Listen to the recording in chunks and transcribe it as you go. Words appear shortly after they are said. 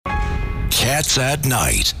Cats at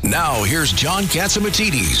Night. Now, here's John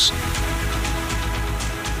Catsimatidis.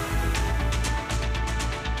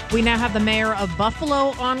 We now have the mayor of Buffalo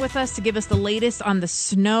on with us to give us the latest on the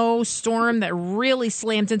snowstorm that really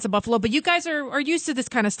slammed into Buffalo. But you guys are used to this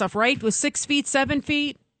kind of stuff, right? With 6 feet, 7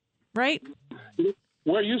 feet, right?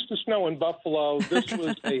 We're used to snow in Buffalo. This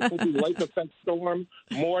was a heavy lake effect storm,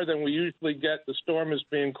 more than we usually get. The storm is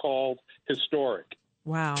being called historic.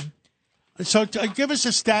 Wow. So give us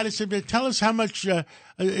a status of it. Tell us how much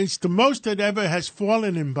it's the most that ever has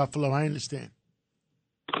fallen in Buffalo, I understand.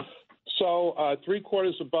 So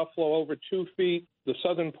 3/4 of Buffalo over 2 feet, the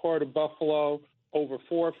southern part of Buffalo over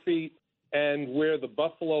 4 feet, and where the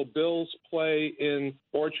Buffalo Bills play in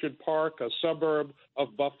Orchard Park, a suburb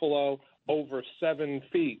of Buffalo, over 7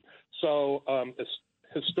 feet. So a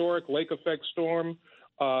historic lake effect storm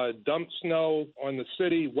dumped snow on the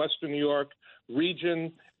city, Western New York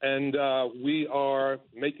region, and we are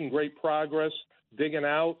making great progress digging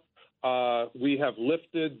out. We have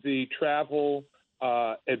lifted the travel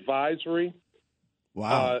advisory.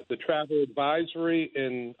 Wow. The travel advisory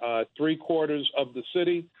in 3/4 of the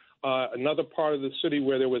city. Another part of the city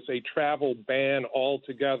where there was a travel ban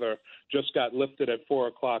altogether just got lifted at 4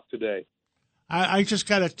 o'clock today. I just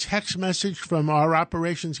got a text message from our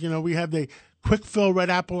operations. You know, we have the quick fill Red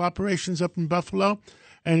Apple operations up in Buffalo,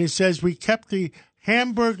 and it says we kept the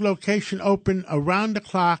Hamburg location open around the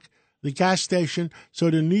clock, the gas station,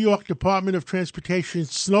 so the New York Department of Transportation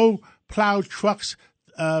snow plowed trucks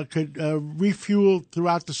could refuel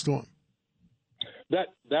throughout the storm.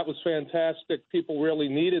 That was fantastic. People really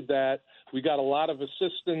needed that. We got a lot of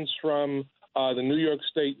assistance from the New York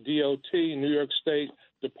State DOT, New York State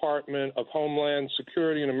Department of Homeland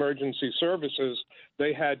Security and Emergency Services.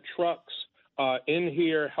 They had trucks in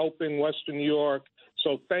here helping Western New York.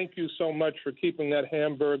 So thank you so much for keeping that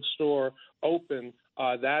Hamburg store open.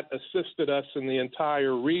 That assisted us in the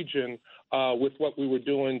entire region with what we were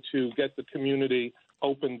doing to get the community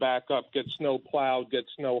open back up, get snow plowed, get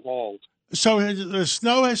snow hauled. So the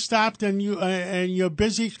snow has stopped, and you're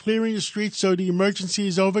busy clearing the streets. So the emergency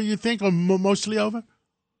is over, you think, or mostly over?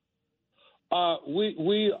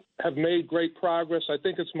 We have made great progress. I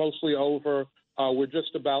think it's mostly over. We're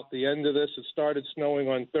just about the end of this. It started snowing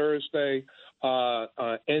on Thursday,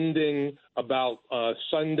 ending about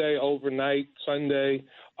Sunday, overnight Sunday,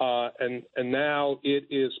 and now it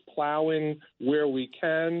is plowing where we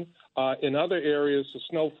can. In other areas, the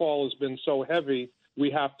snowfall has been so heavy, we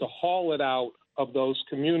have to haul it out of those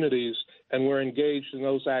communities, and we're engaged in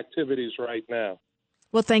those activities right now.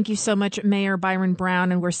 Well, thank you so much, Mayor Byron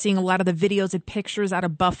Brown. And we're seeing a lot of the videos and pictures out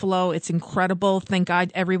of Buffalo. It's incredible. Thank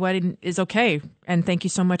God everybody is okay. And thank you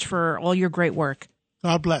so much for all your great work.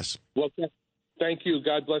 God bless. Well, thank you.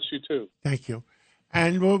 God bless you, too. Thank you.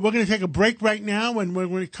 And we're going to take a break right now. And when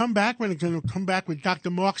we come back, we're going to come back with Dr.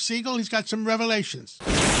 Mark Siegel. He's got some revelations.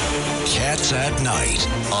 Cats at Night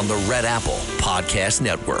on the Red Apple Podcast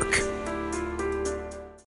Network.